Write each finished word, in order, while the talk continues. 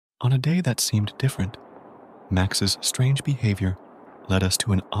On a day that seemed different, Max's strange behavior led us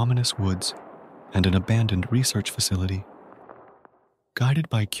to an ominous woods and an abandoned research facility. Guided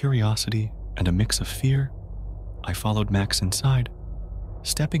by curiosity and a mix of fear, I followed Max inside,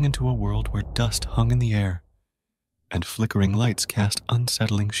 stepping into a world where dust hung in the air and flickering lights cast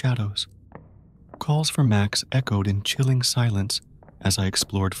unsettling shadows. Calls for Max echoed in chilling silence as I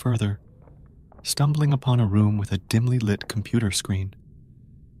explored further, stumbling upon a room with a dimly lit computer screen.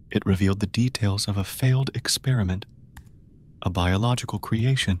 It revealed the details of a failed experiment, a biological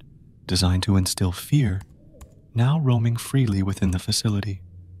creation designed to instill fear, now roaming freely within the facility.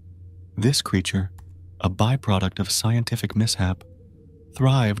 This creature, a byproduct of scientific mishap,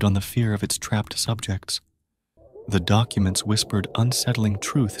 thrived on the fear of its trapped subjects. The documents whispered unsettling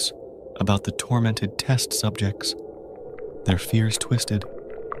truths about the tormented test subjects, their fears twisted,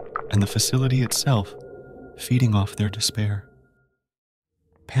 and the facility itself feeding off their despair.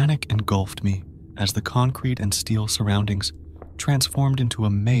 Panic engulfed me as the concrete and steel surroundings transformed into a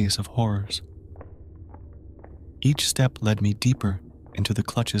maze of horrors. Each step led me deeper into the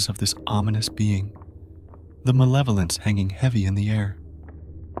clutches of this ominous being, the malevolence hanging heavy in the air.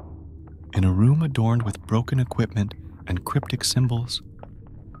 In a room adorned with broken equipment and cryptic symbols,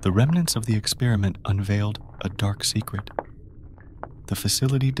 the remnants of the experiment unveiled a dark secret. The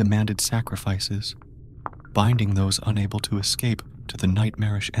facility demanded sacrifices, binding those unable to escape to the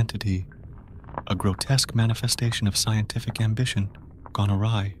nightmarish entity, a grotesque manifestation of scientific ambition gone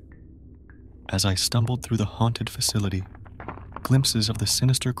awry. As I stumbled through the haunted facility, glimpses of the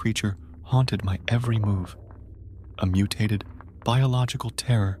sinister creature haunted my every move, a mutated, biological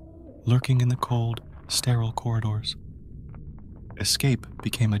terror lurking in the cold, sterile corridors. Escape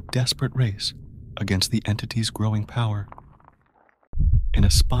became a desperate race against the entity's growing power. In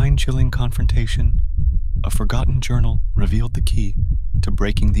a spine-chilling confrontation, a forgotten journal revealed the key to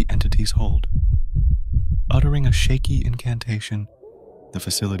breaking the entity's hold. Uttering a shaky incantation, the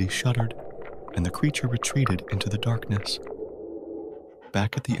facility shuddered and the creature retreated into the darkness.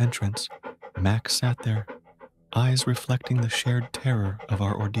 Back at the entrance, Max sat there, eyes reflecting the shared terror of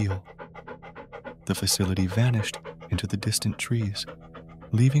our ordeal. The facility vanished into the distant trees,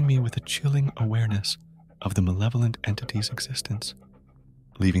 leaving me with a chilling awareness of the malevolent entity's existence.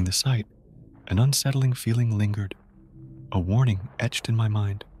 Leaving the site, an unsettling feeling lingered, a warning etched in my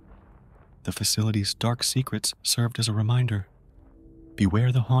mind. The facility's dark secrets served as a reminder.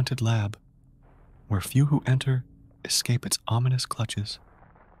 Beware the haunted lab, where few who enter escape its ominous clutches.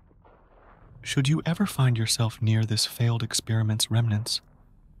 Should you ever find yourself near this failed experiment's remnants,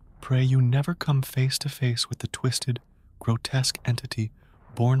 pray you never come face to face with the twisted, grotesque entity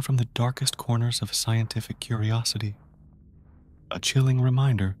born from the darkest corners of scientific curiosity. A chilling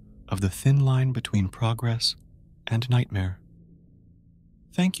reminder of the thin line between progress and nightmare.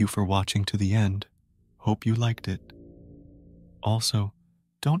 Thank you for watching to the end. Hope you liked it. Also,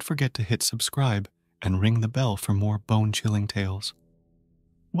 don't forget to hit subscribe and ring the bell for more bone-chilling tales.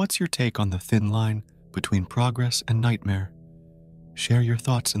 What's your take on the thin line between progress and nightmare? Share your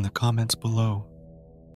thoughts in the comments below.